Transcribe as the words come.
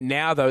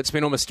Now, though, it's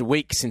been almost a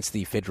week since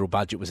the federal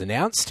budget was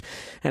announced,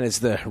 and as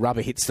the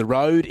rubber hits the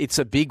road, it's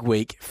a big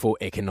week for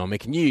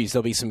economic news.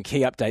 There'll be some key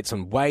updates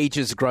on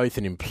wages, growth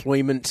and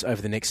employment over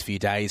the next few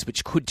days,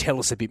 which could tell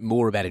us a bit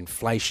more about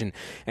inflation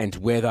and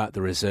whether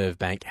the Reserve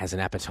Bank has an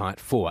appetite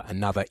for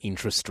another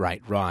interest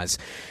rate rise.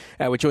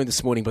 We're joined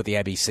this morning by the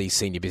ABC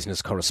senior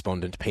business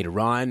correspondent, Peter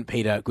Ryan.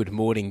 Peter, good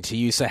morning to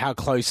you. So how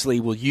closely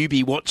will you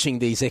be watching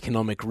these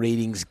economic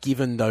readings,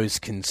 given those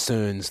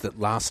concerns that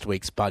last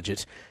week's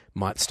budget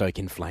might stoke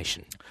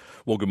inflation?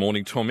 Well, good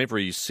morning, Tom.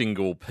 Every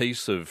single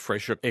piece of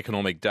fresh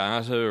economic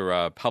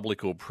data,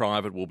 public or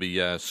private, will be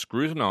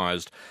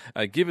scrutinised,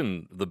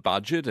 given the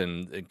budget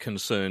and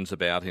concerns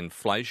about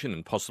inflation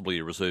and possibly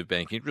a Reserve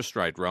Bank interest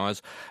rate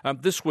rise.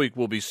 This week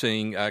we'll be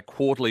seeing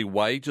quarterly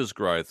wages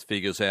growth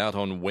figures out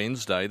on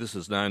Wednesday. This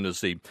is known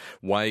as the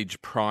Wage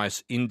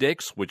Price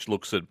Index, which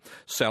looks at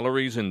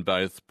salaries in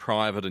both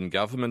private and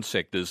government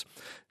sectors.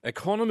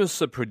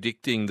 Economists are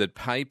predicting that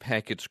pay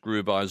packets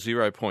grew by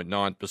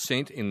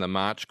 0.9% in the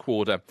March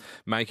quarter,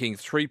 making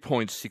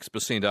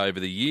 3.6% over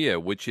the year,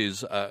 which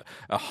is a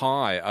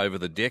high over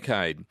the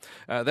decade.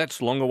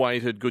 That's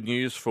long-awaited good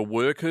news for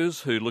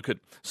workers who look at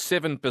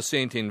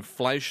 7%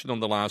 inflation on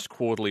the last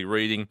quarterly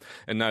reading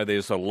and know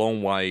there's a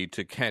long way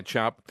to catch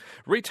up.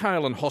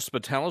 Retail and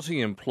hospitality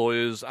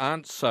employers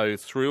aren't so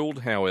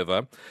thrilled,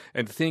 however,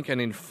 and think an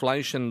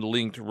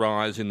inflation-linked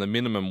rise in the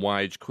minimum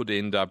wage could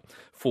end up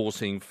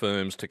forcing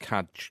firms to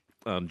cut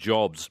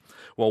jobs.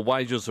 While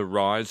wages are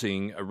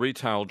rising,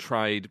 retail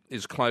trade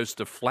is close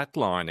to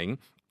flatlining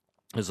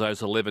as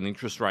those 11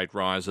 interest rate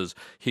rises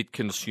hit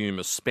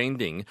consumer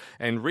spending,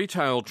 and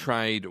retail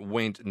trade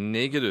went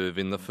negative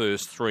in the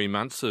first 3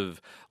 months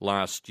of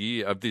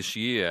this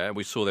year.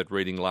 We saw that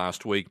reading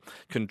last week,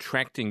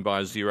 contracting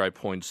by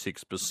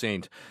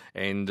 0.6%,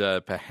 and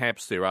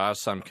perhaps there are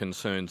some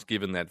concerns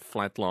given that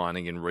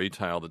flatlining in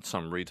retail that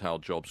some retail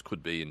jobs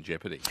could be in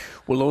jeopardy.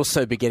 We'll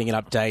also be getting an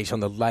update on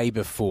the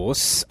labour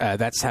force.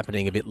 That's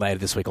happening a bit later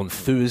this week on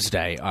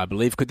Thursday, I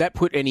believe. Could that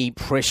put any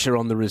pressure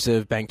on the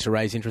Reserve Bank to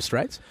raise interest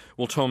rates?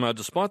 Well, Tom,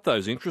 despite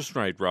those interest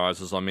rate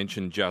rises I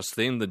mentioned just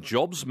then, the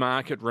jobs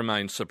market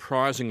remains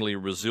surprisingly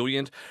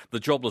resilient. The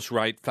jobless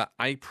rate for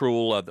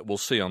April that we'll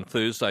see on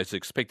Thursday is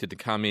expected to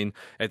come in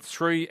at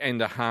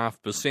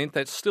 3.5%.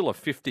 That's still a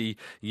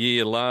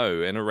 50-year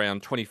low and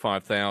around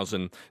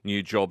 25,000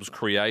 new jobs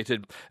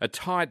created. A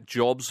tight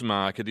jobs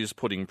market is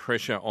putting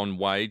pressure on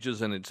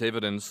wages, and it's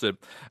evidence that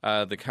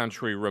the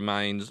country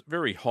remains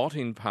very hot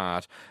in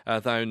part,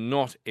 though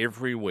not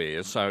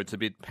everywhere, so it's a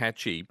bit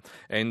patchy.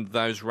 And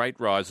those rate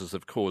rises,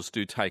 of course,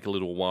 do take a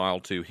little while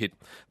to hit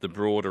the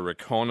broader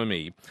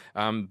economy.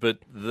 But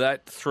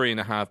that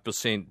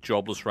 3.5%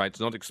 jobless rate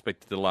is not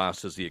expected to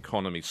last as the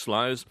economy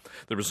slows.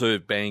 The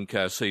Reserve Bank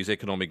sees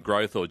economic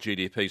growth, or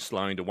GDP,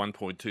 slowing to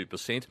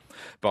 1.2%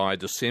 by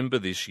December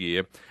this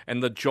year.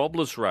 And the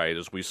jobless rate,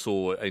 as we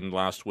saw in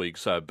last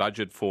week's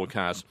budget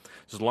forecast,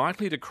 is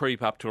likely to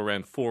creep up to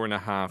around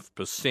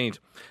 4.5%.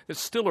 It's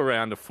still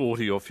around a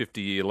 40 or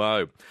 50-year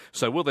low.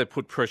 So will that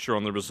put pressure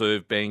on the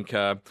Reserve Bank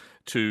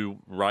to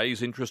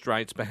raise interest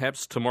rates?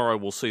 Perhaps tomorrow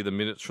we'll see the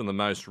minutes from the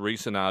most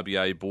recent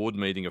RBA board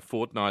meeting a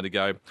fortnight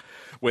ago,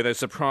 where they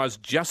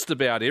surprised just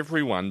about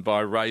everyone by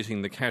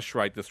raising the cash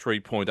rate to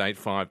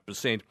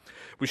 3.85%.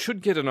 We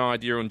should get an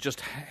idea on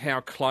just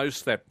how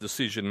close that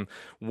decision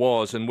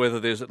was and whether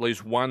there's at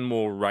least one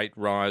more rate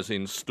rise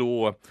in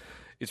store.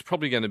 It's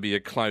probably going to be a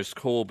close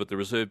call, but the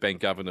Reserve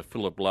Bank Governor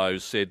Philip Lowe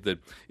said that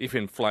if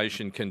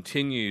inflation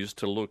continues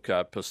to look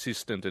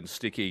persistent and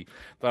sticky,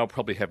 they'll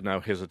probably have no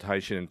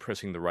hesitation in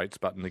pressing the rates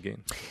button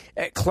again.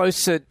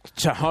 Closer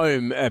to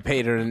home,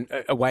 Peter, and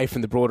away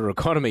from the broader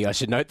economy, I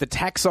should note, the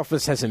Tax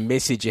Office has a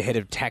message ahead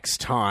of tax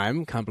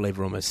time. Can't believe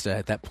we're almost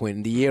at that point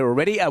in the year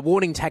already.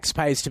 Warning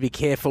taxpayers to be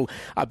careful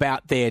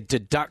about their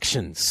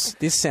deductions.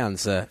 This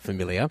sounds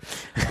familiar.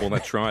 Well,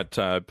 that's right.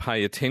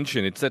 Pay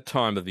attention. It's that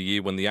time of the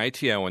year when the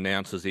ATO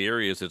announces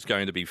areas it's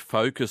going to be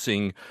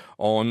focusing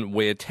on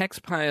where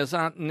taxpayers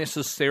aren't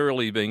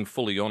necessarily being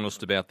fully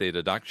honest about their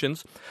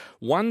deductions.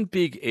 One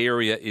big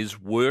area is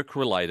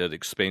work-related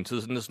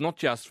expenses, and it's not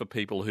just for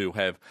people who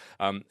have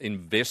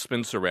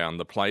investments around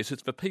the place.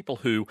 It's for people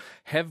who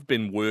have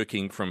been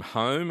working from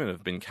home and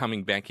have been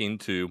coming back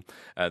into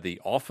the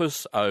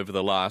office over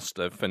the last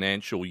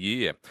financial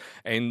year.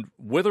 And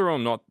whether or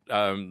not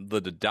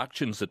the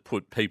deductions that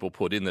people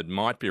put in that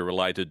might be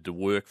related to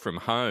work from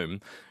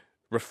home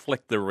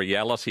reflect the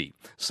reality.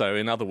 So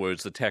in other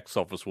words, the tax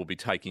office will be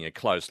taking a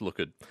close look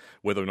at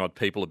whether or not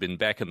people have been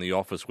back in the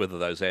office, whether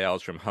those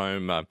hours from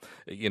home,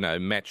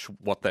 match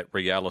what that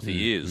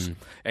reality is.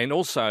 And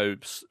also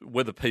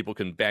whether people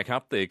can back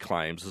up their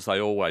claims, as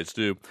they always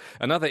do.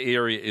 Another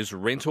area is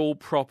rental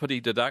property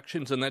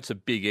deductions, and that's a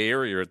big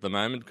area at the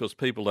moment because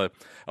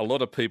a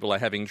lot of people are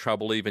having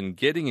trouble even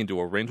getting into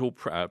a rental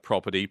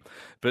property.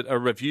 But a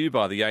review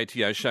by the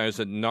ATO shows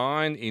that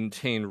 9 in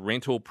 10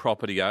 rental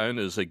property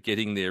owners are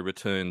getting their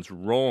returns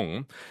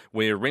wrong,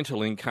 where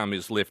rental income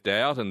is left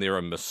out and there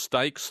are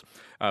mistakes.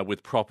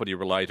 with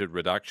property-related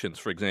reductions,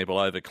 for example,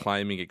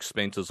 over-claiming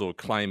expenses or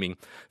claiming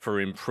for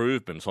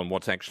improvements on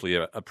what's actually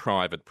a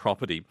private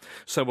property.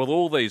 So with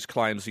all these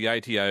claims, the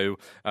ATO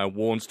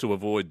warns to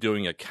avoid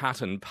doing a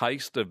cut and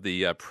paste of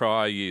the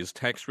prior year's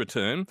tax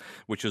return,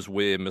 which is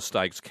where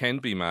mistakes can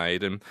be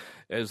made. And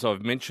as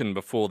I've mentioned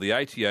before, the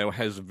ATO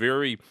has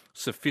very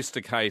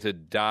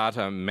sophisticated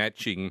data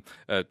matching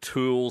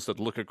tools that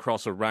look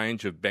across a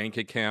range of bank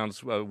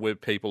accounts where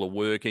people are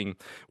working,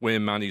 where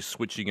money's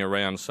switching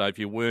around. So if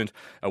you weren't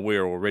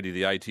aware already,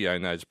 the ATO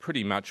knows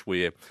pretty much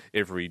where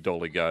every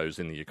dollar goes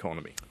in the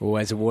economy.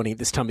 Always a warning at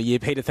this time of year.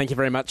 Peter, thank you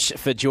very much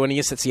for joining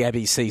us. It's the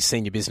ABC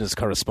Senior Business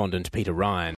Correspondent, Peter Ryan.